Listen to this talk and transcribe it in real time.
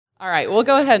All right, we'll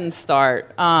go ahead and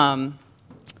start.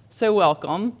 So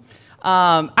welcome.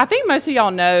 I think most of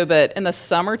y'all know, but in the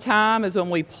summertime is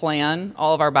when we plan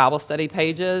all of our Bible study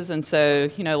pages. And so,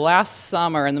 last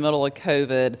summer in the middle of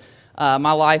COVID,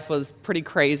 my life was pretty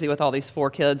crazy with all these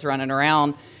 4 kids running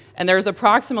around. And there's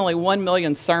approximately 1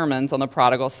 million sermons on the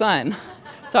prodigal son.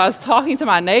 So I was talking to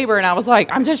my neighbor and I was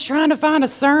like, I'm just trying to find a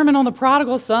sermon on the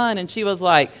prodigal son. And she was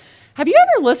like, have you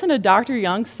ever listened to Dr.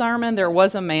 Young's sermon, There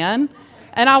Was a Man?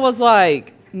 And I was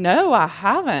like, no, I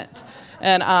haven't.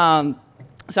 And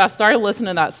so I started listening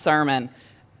to that sermon,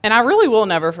 and I really will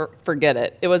never forget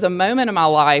it. It was a moment in my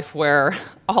life where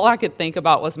all I could think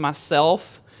about was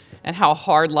myself and how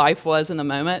hard life was in the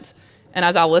moment. And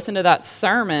as I listened to that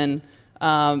sermon,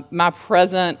 my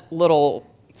present little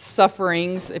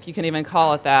sufferings, if you can even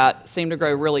call it that, seemed to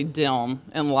grow really dim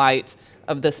in light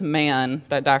of this man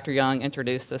that Dr. Young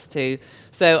introduced us to.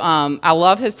 So I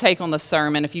love his take on the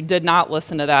sermon. If you did not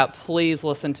listen to that, please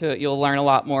listen to it. You'll learn a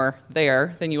lot more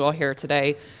there than you will here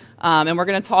today. And we're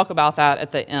going to talk about that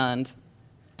at the end.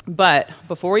 But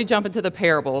before we jump into the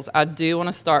parables, I do want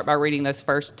to start by reading those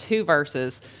first 2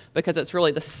 verses because it's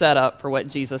really the setup for what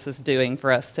Jesus is doing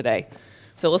for us today.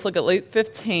 So let's look at Luke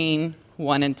 15,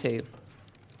 1 and 2.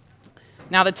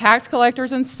 Now the tax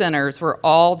collectors and sinners were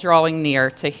all drawing near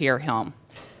to hear him.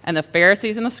 And the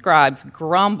Pharisees and the scribes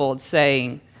grumbled,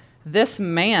 saying, this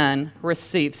man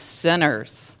receives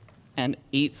sinners and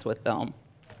eats with them.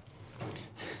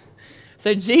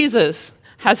 So Jesus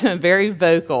has been very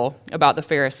vocal about the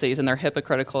Pharisees and their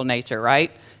hypocritical nature,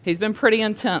 right? He's been pretty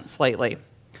intense lately.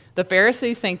 The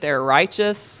Pharisees think they're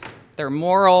righteous, they're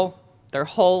moral, they're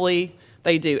holy,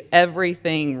 they do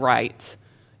everything right.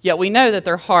 Yet we know that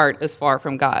their heart is far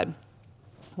from God.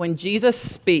 When Jesus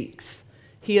speaks,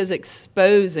 he is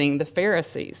exposing the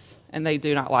Pharisees, and they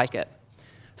do not like it.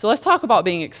 So let's talk about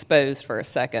being exposed for a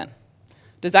second.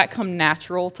 Does that come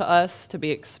natural to us to be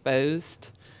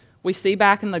exposed? We see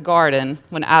back in the garden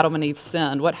when Adam and Eve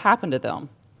sinned, what happened to them?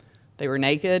 They were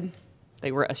naked,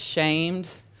 they were ashamed,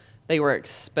 they were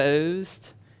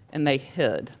exposed, and they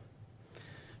hid.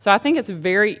 So I think it's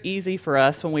very easy for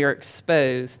us when we are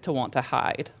exposed to want to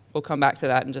hide. We'll come back to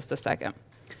that in just a second.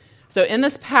 So in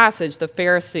this passage, the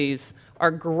Pharisees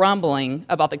are grumbling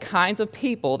about the kinds of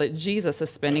people that Jesus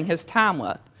is spending his time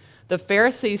with. The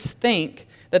Pharisees think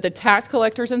that the tax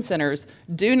collectors and sinners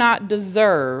do not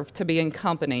deserve to be in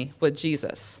company with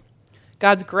Jesus.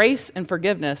 God's grace and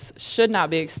forgiveness should not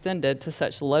be extended to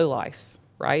such low life,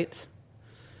 right?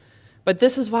 But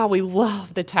this is why we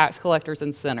love the tax collectors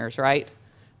and sinners, right?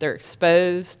 They're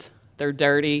exposed, they're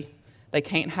dirty, they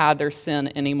can't hide their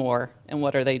sin anymore. And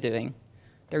what are they doing?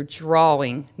 They're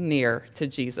drawing near to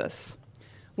Jesus.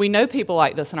 We know people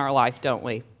like this in our life, don't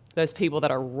we? Those people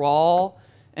that are raw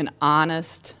and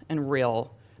honest and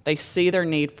real. They see their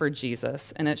need for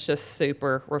Jesus, and it's just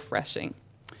super refreshing.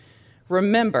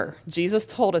 Remember, Jesus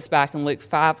told us back in Luke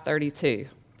 5:32,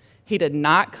 he did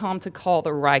not come to call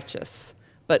the righteous,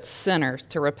 but sinners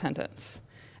to repentance.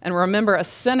 And remember, a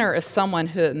sinner is someone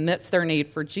who admits their need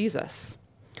for Jesus,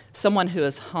 someone who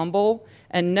is humble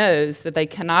and knows that they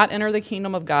cannot enter the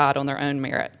kingdom of God on their own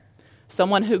merit,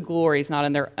 someone who glories not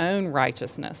in their own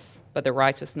righteousness, but the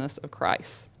righteousness of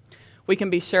Christ. We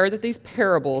can be sure that these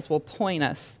parables will point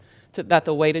us to that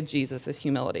the way to Jesus is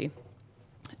humility.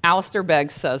 Alistair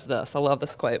Begg says this, I love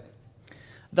this quote,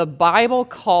 the Bible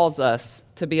calls us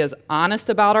to be as honest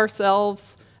about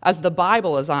ourselves as the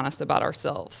Bible is honest about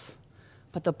ourselves.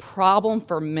 But the problem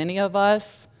for many of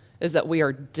us is that we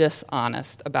are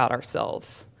dishonest about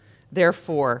ourselves.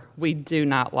 Therefore, we do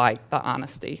not like the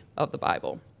honesty of the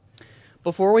Bible.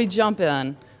 Before we jump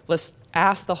in, let's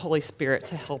ask the Holy Spirit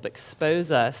to help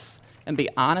expose us and be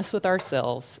honest with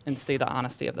ourselves and see the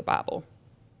honesty of the Bible.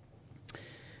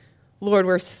 Lord,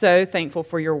 we're so thankful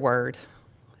for your word.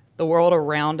 The world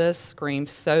around us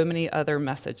screams so many other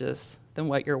messages than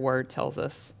what your word tells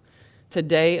us.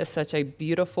 Today is such a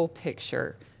beautiful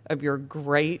picture of your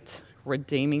great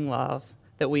redeeming love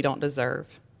that we don't deserve.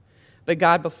 But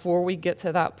God, before we get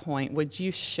to that point, would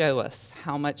you show us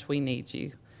how much we need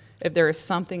you? If there is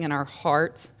something in our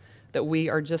heart that we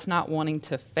are just not wanting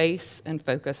to face and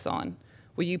focus on,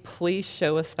 will you please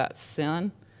show us that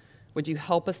sin? Would you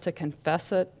help us to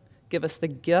confess it? Give us the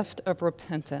gift of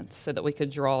repentance so that we could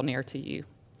draw near to you.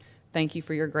 Thank you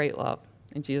for your great love.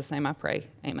 In Jesus' name I pray,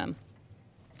 amen.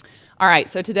 All right,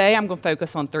 so today I'm going to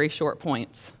focus on 3 short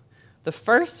points. The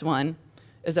first one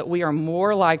is that we are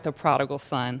more like the prodigal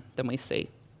son than we see.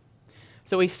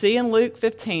 So we see in Luke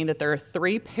 15 that there are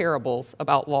 3 parables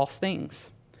about lost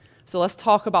things. So let's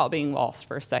talk about being lost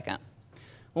for a second.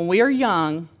 When we are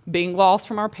young, being lost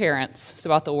from our parents is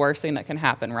about the worst thing that can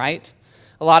happen, right?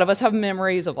 A lot of us have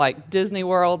memories of like Disney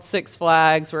World, Six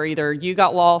Flags, where either you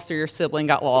got lost or your sibling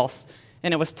got lost,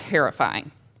 and it was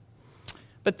terrifying.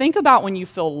 But think about when you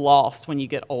feel lost when you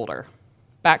get older.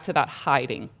 Back to that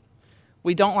hiding.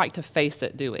 We don't like to face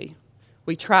it, do we?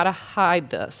 We try to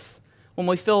hide this. When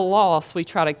we feel lost, we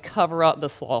try to cover up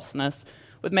this lostness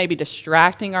with maybe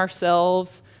distracting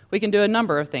ourselves. We can do a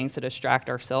number of things to distract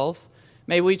ourselves.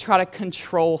 Maybe we try to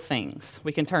control things.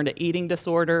 We can turn to eating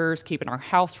disorders, keeping our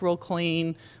house real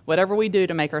clean, whatever we do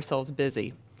to make ourselves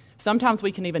busy. Sometimes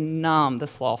we can even numb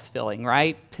this lost feeling,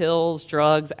 right? Pills,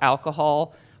 drugs,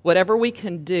 alcohol, whatever we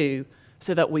can do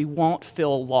so that we won't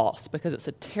feel lost, because it's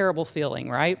a terrible feeling,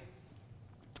 right?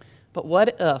 But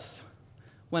what if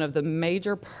one of the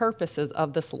major purposes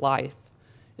of this life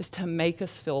is to make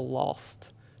us feel lost,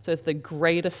 so that the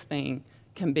greatest thing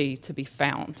can be to be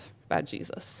found by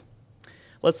Jesus?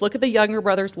 Let's look at the younger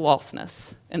brother's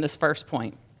lostness in this first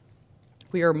point.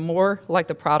 We are more like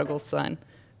the prodigal son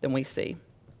than we see.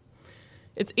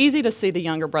 It's easy to see the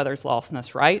younger brother's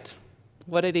lostness, right?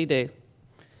 What did he do?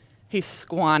 He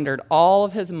squandered all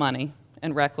of his money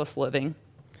in reckless living.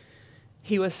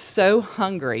 He was so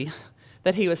hungry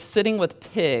that he was sitting with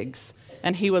pigs,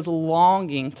 and he was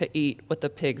longing to eat what the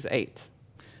pigs ate.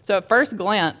 So at first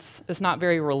glance, it's not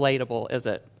very relatable, is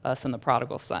it, us and the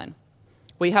prodigal son?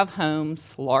 We have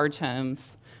homes, large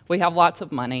homes, we have lots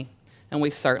of money, and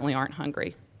we certainly aren't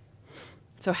hungry.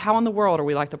 So how in the world are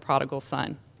we like the prodigal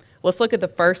son? Let's look at the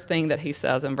first thing that he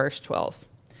says in verse 12.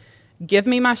 Give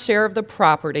me my share of the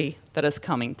property that is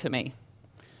coming to me.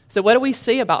 So what do we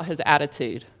see about his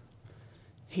attitude?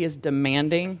 He is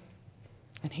demanding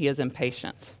and he is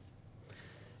impatient.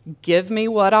 Give me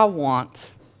what I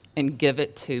want and give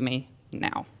it to me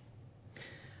now.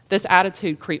 This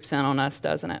attitude creeps in on us,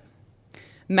 doesn't it?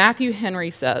 Matthew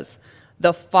Henry says,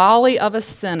 the folly of a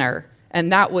sinner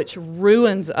and that which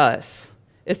ruins us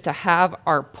is to have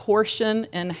our portion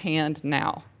in hand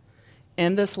now,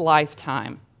 in this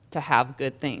lifetime, to have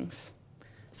good things.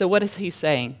 So what is he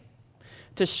saying?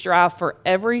 To strive for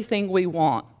everything we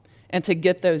want and to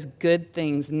get those good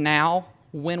things now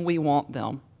when we want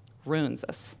them ruins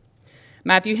us.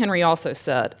 Matthew Henry also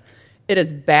said, it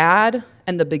is bad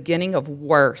and the beginning of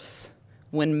worse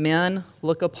when men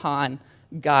look upon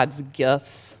God's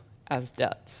gifts as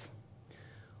debts.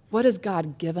 What has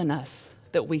God given us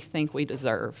that we think we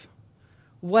deserve?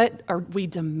 What are we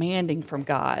demanding from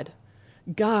God?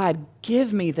 God,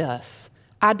 give me this.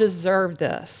 I deserve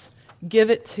this. Give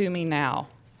it to me now.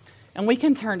 And we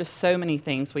can turn to so many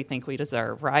things we think we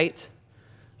deserve, right?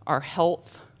 Our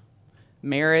health,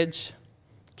 marriage,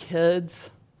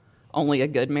 kids, only a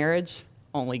good marriage,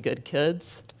 only good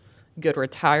kids, good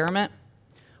retirement.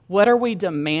 What are we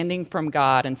demanding from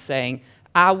God and saying,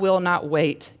 I will not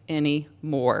wait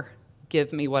anymore.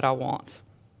 Give me what I want.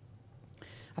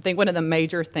 I think one of the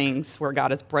major things where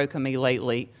God has broken me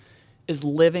lately is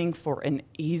living for an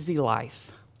easy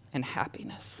life and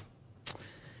happiness.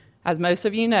 As most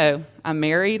of you know, I'm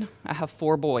married. I have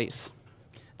 4 boys.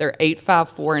 They're 8, 5,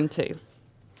 4, and 2.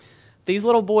 These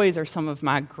little boys are some of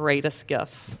my greatest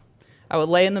gifts. I would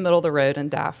lay in the middle of the road and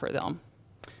die for them.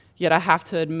 Yet I have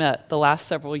to admit, the last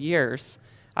several years,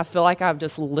 I feel like I've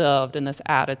just lived in this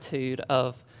attitude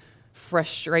of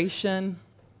frustration,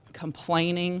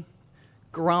 complaining,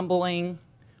 grumbling,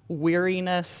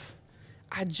 weariness.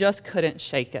 I just couldn't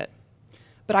shake it.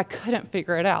 But I couldn't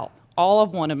figure it out. All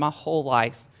I've wanted my whole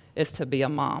life is to be a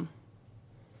mom.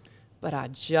 But I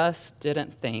just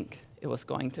didn't think it was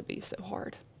going to be so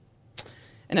hard.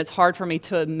 And it's hard for me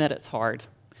to admit it's hard.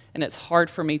 And it's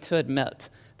hard for me to admit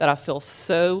that I feel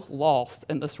so lost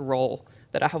in this role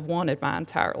that I have wanted my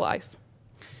entire life.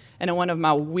 And in one of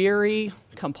my weary,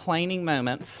 complaining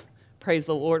moments, praise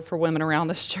the Lord for women around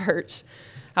this church,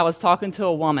 I was talking to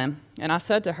a woman, and I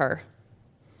said to her,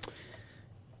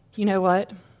 you know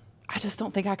what? I just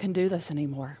don't think I can do this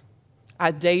anymore.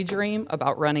 I daydream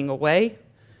about running away.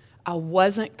 I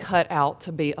wasn't cut out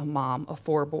to be a mom of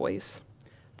 4 boys.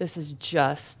 This is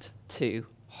just too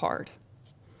hard.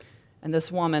 And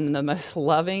this woman, in the most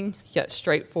loving yet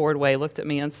straightforward way, looked at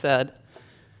me and said,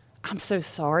 I'm so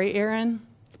sorry, Erin,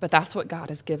 but that's what God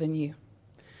has given you.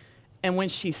 And when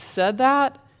she said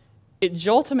that, it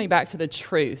jolted me back to the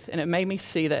truth, and it made me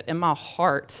see that in my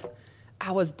heart,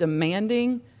 I was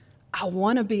demanding, I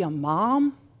want to be a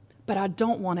mom, but I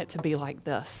don't want it to be like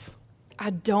this. I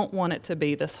don't want it to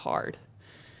be this hard.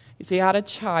 You see, I have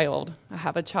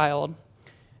a child,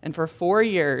 and for 4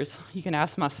 years, you can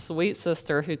ask my sweet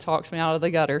sister who talked me out of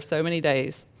the gutter so many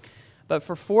days, but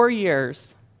for 4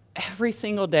 years, every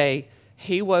single day,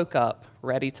 he woke up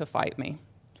ready to fight me.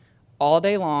 All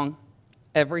day long,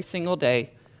 every single day,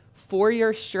 4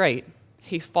 years straight,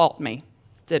 He fought me.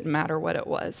 Didn't matter what it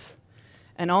was.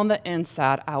 And on the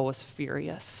inside, I was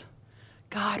furious.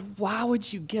 God, why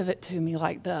would you give it to me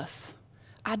like this?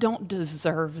 I don't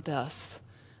deserve this.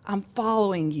 I'm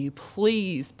following you.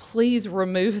 Please, please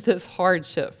remove this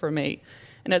hardship for me.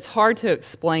 And it's hard to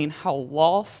explain how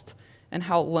lost and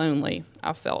how lonely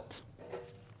I felt.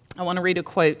 I want to read a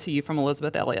quote to you from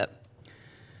Elizabeth Elliot.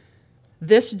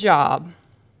 This job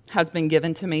has been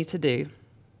given to me to do.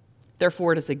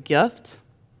 Therefore, it is a gift.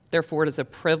 Therefore, it is a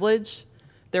privilege.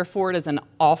 Therefore, it is an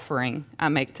offering I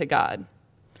make to God.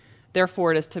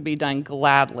 Therefore, it is to be done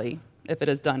gladly if it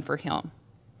is done for him.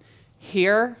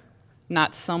 Here,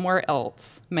 not somewhere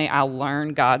else, may I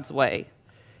learn God's way.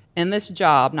 In this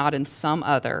job, not in some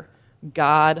other,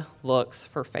 God looks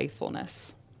for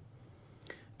faithfulness.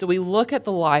 Do we look at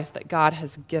the life that God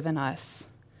has given us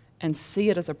and see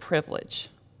it as a privilege?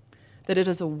 That it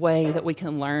is a way that we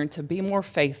can learn to be more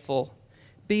faithful,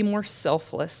 be more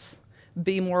selfless,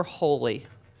 be more holy?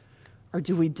 Or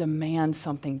do we demand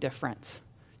something different?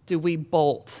 Do we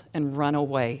bolt and run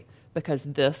away because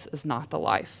this is not the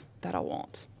life that I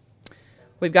want?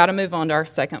 We've got to move on to our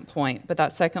second point, but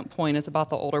that second point is about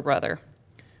the older brother.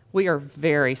 We are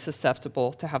very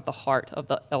susceptible to have the heart of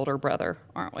the elder brother,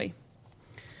 aren't we?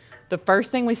 The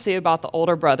first thing we see about the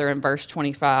older brother in verse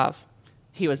 25,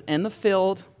 he was in the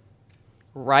field,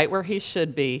 right where he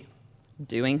should be,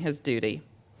 doing his duty.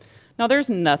 Now, there's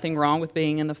nothing wrong with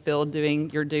being in the field doing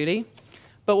your duty,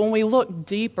 but when we look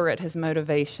deeper at his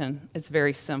motivation, it's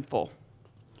very simple.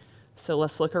 So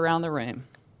let's look around the room.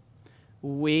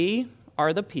 We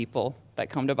are the people that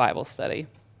come to Bible study.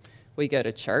 We go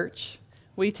to church.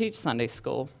 We teach Sunday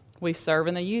school. We serve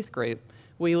in the youth group.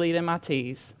 We lead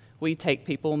MITs. We take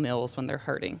people meals when they're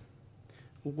hurting.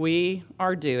 We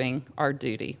are doing our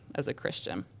duty as a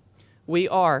Christian. We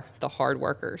are the hard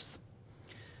workers.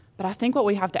 But I think what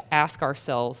we have to ask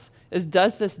ourselves is,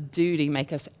 does this duty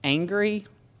make us angry,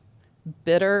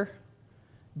 bitter,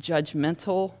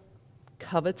 judgmental,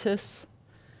 covetous?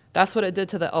 That's what it did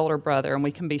to the elder brother, and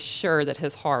we can be sure that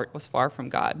his heart was far from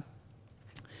God.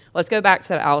 Let's go back to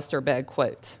that Alistair Begg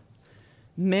quote.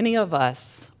 Many of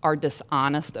us are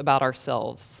dishonest about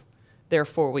ourselves.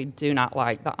 Therefore, we do not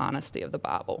like the honesty of the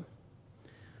Bible.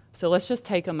 So let's just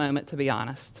take a moment to be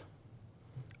honest.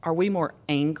 Are we more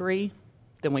angry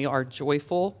than we are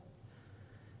joyful?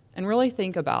 And really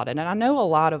think about it. And I know a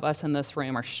lot of us in this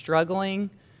room are struggling.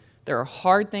 There are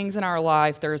hard things in our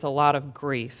life. There's a lot of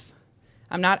grief.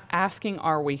 I'm not asking,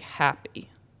 are we happy?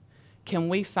 Can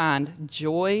we find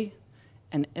joy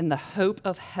and in the hope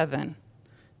of heaven,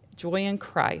 joy in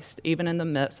Christ, even in the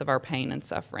midst of our pain and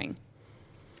suffering?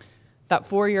 That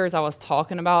 4 years I was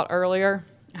talking about earlier,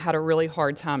 I had a really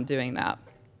hard time doing that.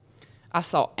 I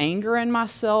saw anger in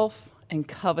myself and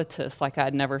covetous like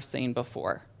I'd never seen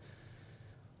before.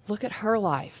 Look at her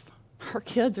life. Her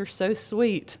kids are so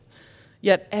sweet.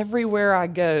 Yet everywhere I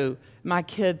go, my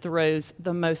kid throws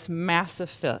the most massive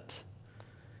fit.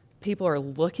 People are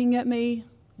looking at me,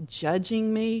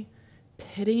 judging me,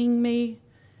 pitying me,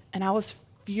 and I was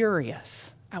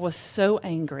furious. I was so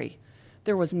angry.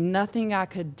 There was nothing I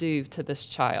could do to this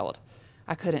child.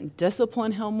 I couldn't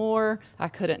discipline him more. I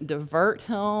couldn't divert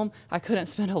him. I couldn't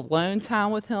spend alone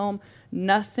time with him.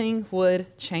 Nothing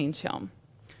would change him.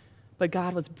 But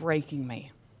God was breaking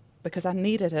me because I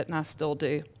needed it, and I still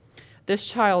do. This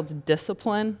child's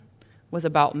discipline was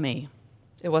about me.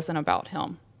 It wasn't about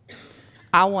him.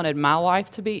 I wanted my life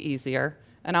to be easier,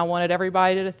 and I wanted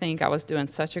everybody to think I was doing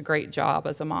such a great job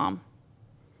as a mom.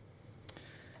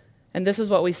 And this is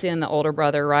what we see in the older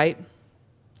brother, right?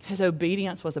 His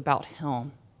obedience was about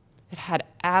him. It had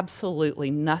absolutely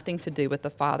nothing to do with the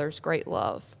Father's great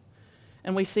love.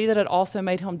 And we see that it also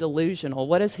made him delusional.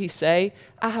 What does he say?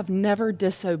 I have never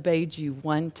disobeyed you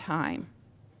one time.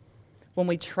 When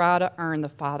we try to earn the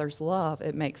Father's love,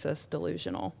 it makes us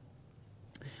delusional.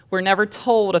 We're never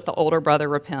told if the older brother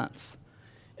repents.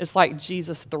 It's like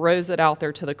Jesus throws it out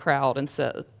there to the crowd and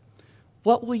says,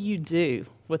 what will you do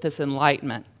with this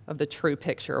enlightenment of the true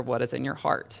picture of what is in your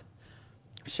heart?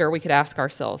 Sure, we could ask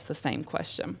ourselves the same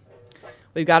question.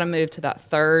 We've got to move to that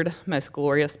third most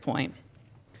glorious point.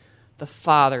 The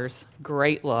Father's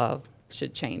great love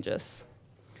should change us.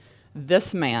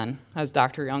 This man, as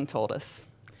Dr. Young told us,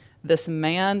 this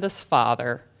man, this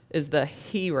father, is the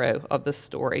hero of the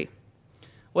story.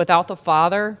 Without the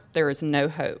Father, there is no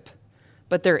hope.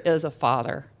 But there is a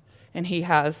Father, and he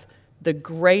has the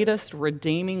greatest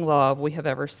redeeming love we have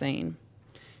ever seen.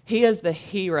 He is the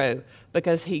hero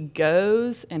because he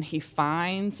goes and he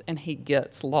finds and he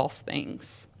gets lost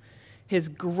things. His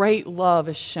great love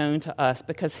is shown to us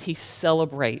because he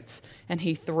celebrates and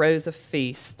he throws a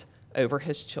feast over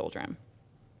his children.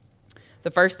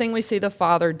 The first thing we see the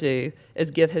father do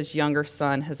is give his younger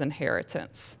son his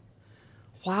inheritance.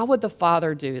 Why would the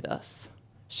father do this?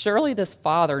 Surely this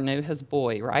father knew his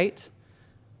boy, right?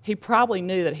 He probably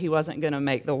knew that he wasn't going to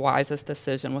make the wisest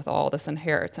decision with all this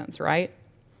inheritance, right?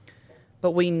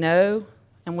 But we know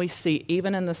and we see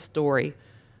even in the story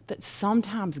that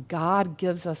sometimes God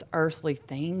gives us earthly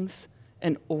things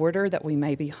in order that we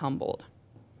may be humbled.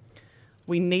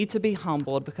 We need to be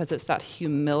humbled because it's that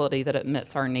humility that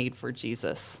admits our need for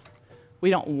Jesus.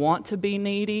 We don't want to be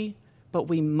needy, but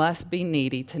we must be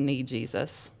needy to need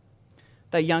Jesus.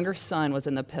 The younger son was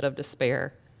in the pit of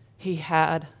despair. He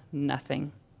had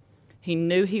nothing. He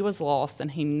knew he was lost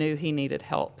and he knew he needed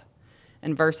help.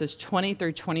 And verses 20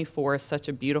 through 24 is such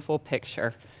a beautiful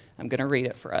picture. I'm going to read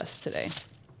it for us today.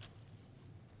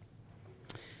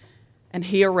 And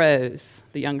he arose,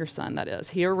 the younger son that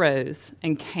is, he arose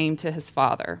and came to his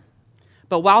father.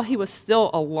 But while he was still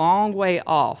a long way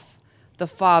off, the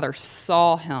father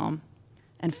saw him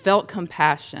and felt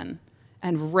compassion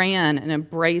and ran and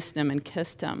embraced him and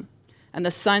kissed him. And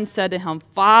the son said to him,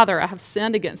 "Father, I have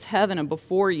sinned against heaven and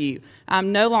before you. I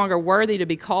am no longer worthy to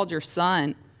be called your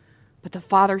son." But the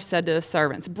father said to his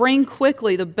servants, "Bring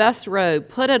quickly the best robe,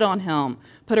 put it on him,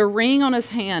 put a ring on his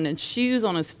hand and shoes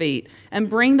on his feet, and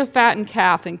bring the fattened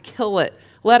calf and kill it.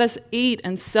 Let us eat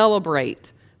and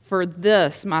celebrate. For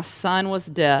this my son was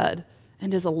dead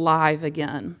and is alive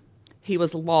again. He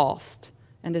was lost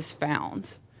and is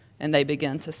found." And they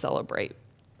begin to celebrate.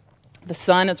 The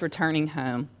son is returning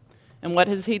home. And what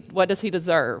does he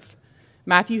deserve?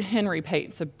 Matthew Henry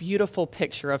paints a beautiful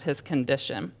picture of his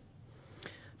condition.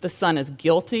 The son is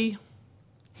guilty,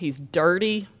 he's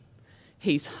dirty,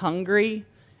 he's hungry,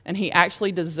 and he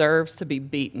actually deserves to be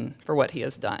beaten for what he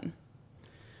has done.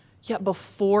 Yet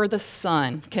before the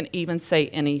son can even say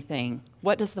anything,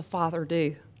 what does the father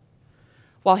do?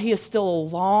 While he is still a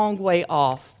long way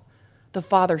off, the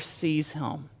father sees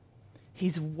him.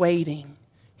 He's waiting,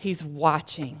 he's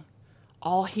watching.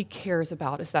 All he cares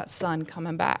about is that son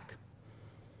coming back.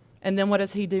 And then what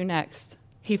does he do next?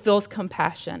 He feels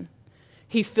compassion.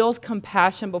 He feels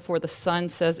compassion before the son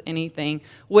says anything,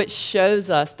 which shows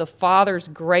us the Father's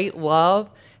great love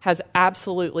has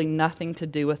absolutely nothing to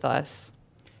do with us.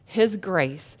 His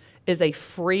grace is a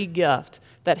free gift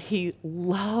that he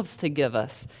loves to give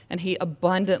us, and he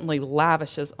abundantly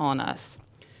lavishes on us.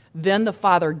 Then the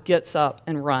Father gets up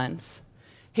and runs.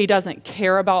 He doesn't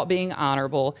care about being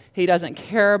honorable. He doesn't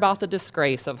care about the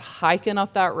disgrace of hiking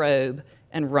up that robe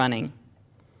and running.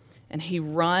 And he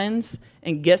runs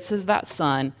and gets that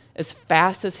son as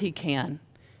fast as he can.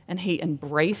 And he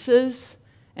embraces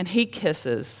and he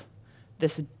kisses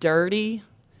this dirty,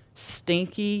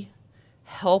 stinky,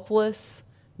 helpless,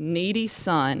 needy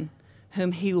son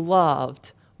whom he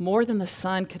loved more than the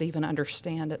son could even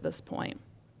understand at this point.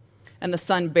 And the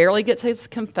son barely gets his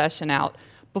confession out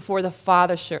before the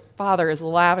father is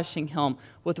lavishing him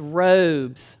with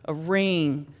robes, a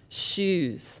ring,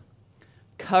 shoes,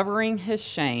 covering his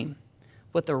shame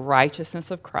with the righteousness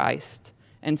of Christ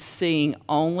and seeing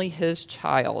only his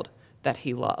child that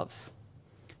he loves.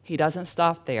 He doesn't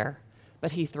stop there,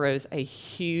 but he throws a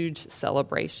huge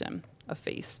celebration, a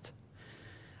feast.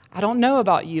 I don't know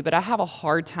about you, but I have a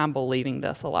hard time believing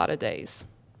this a lot of days.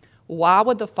 Why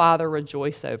would the Father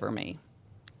rejoice over me?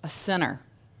 A sinner,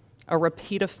 a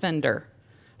repeat offender,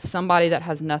 somebody that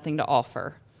has nothing to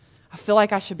offer. I feel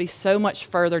like I should be so much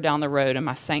further down the road in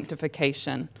my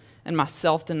sanctification and my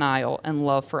self-denial and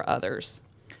love for others.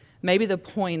 Maybe the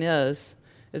point is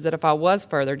that if I was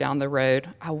further down the road,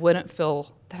 I wouldn't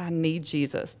feel that I need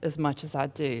Jesus as much as I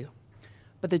do.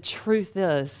 But the truth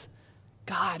is,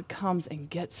 God comes and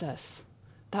gets us.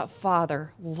 That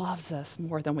Father loves us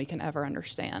more than we can ever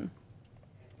understand.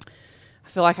 I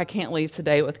feel like I can't leave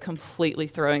today with completely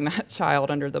throwing that child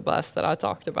under the bus that I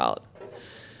talked about.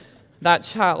 That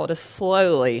child is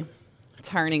slowly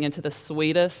turning into the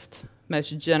sweetest,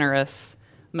 most generous,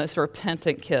 most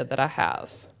repentant kid that I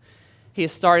have. He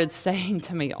has started saying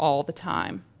to me all the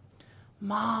time,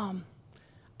 "Mom,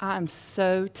 I'm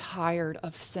so tired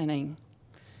of sinning.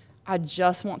 I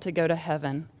just want to go to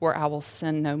heaven where I will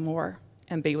sin no more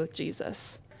and be with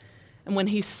Jesus." And when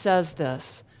he says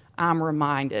this, I'm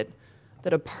reminded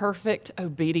that a perfect,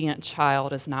 obedient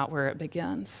child is not where it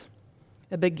begins.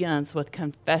 It begins with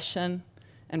confession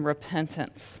and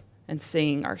repentance and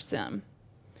seeing our sin.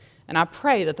 And I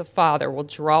pray that the Father will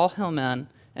draw him in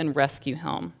and rescue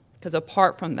him, because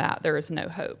apart from that, there is no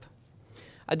hope.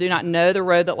 I do not know the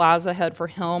road that lies ahead for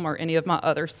him or any of my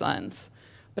other sons,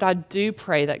 but I do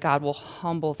pray that God will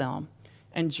humble them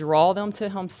and draw them to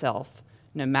himself,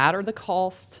 no matter the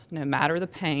cost, no matter the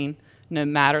pain, no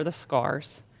matter the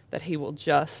scars, that he will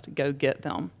just go get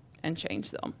them and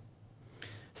change them.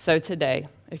 So today,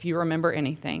 if you remember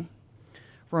anything,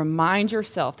 remind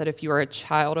yourself that if you are a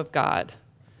child of God,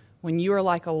 when you are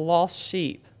like a lost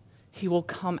sheep, he will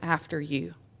come after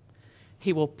you.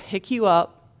 He will pick you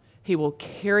up. He will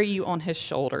carry you on his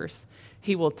shoulders.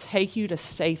 He will take you to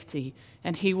safety,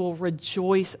 and he will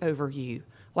rejoice over you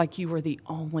like you were the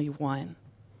only one.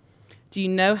 Do you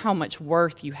know how much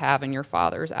worth you have in your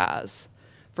Father's eyes?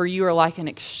 For you are like an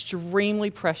extremely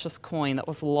precious coin that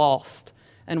was lost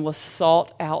and was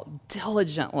sought out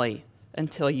diligently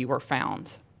until you were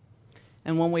found.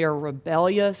 And when we are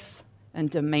rebellious and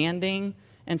demanding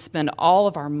and spend all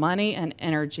of our money and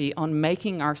energy on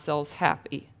making ourselves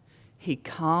happy, he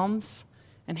comes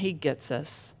and he gets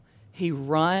us. He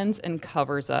runs and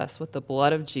covers us with the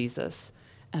blood of Jesus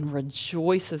and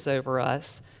rejoices over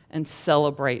us and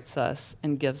celebrates us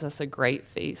and gives us a great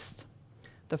feast.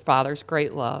 The Father's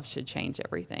great love should change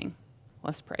everything.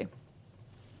 Let's pray.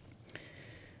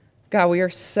 God, we are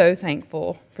so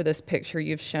thankful for this picture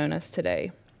you've shown us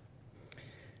today.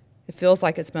 It feels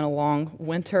like it's been a long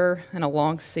winter and a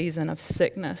long season of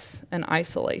sickness and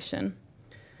isolation.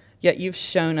 Yet you've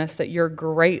shown us that your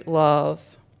great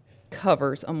love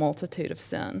covers a multitude of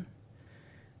sin.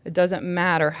 It doesn't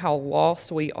matter how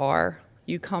lost we are.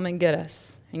 You come and get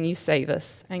us, and you save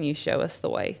us, and you show us the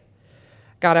way.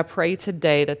 God, I pray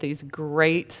today that this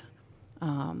great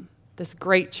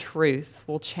truth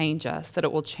will change us, that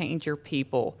it will change your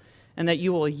people, and that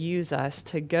you will use us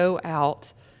to go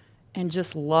out and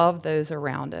just love those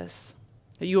around us.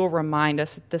 That you will remind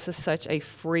us that this is such a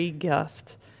free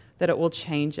gift, that it will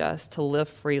change us to live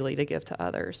freely to give to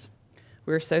others.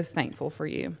 We're so thankful for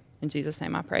you. In Jesus'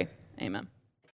 name I pray. Amen.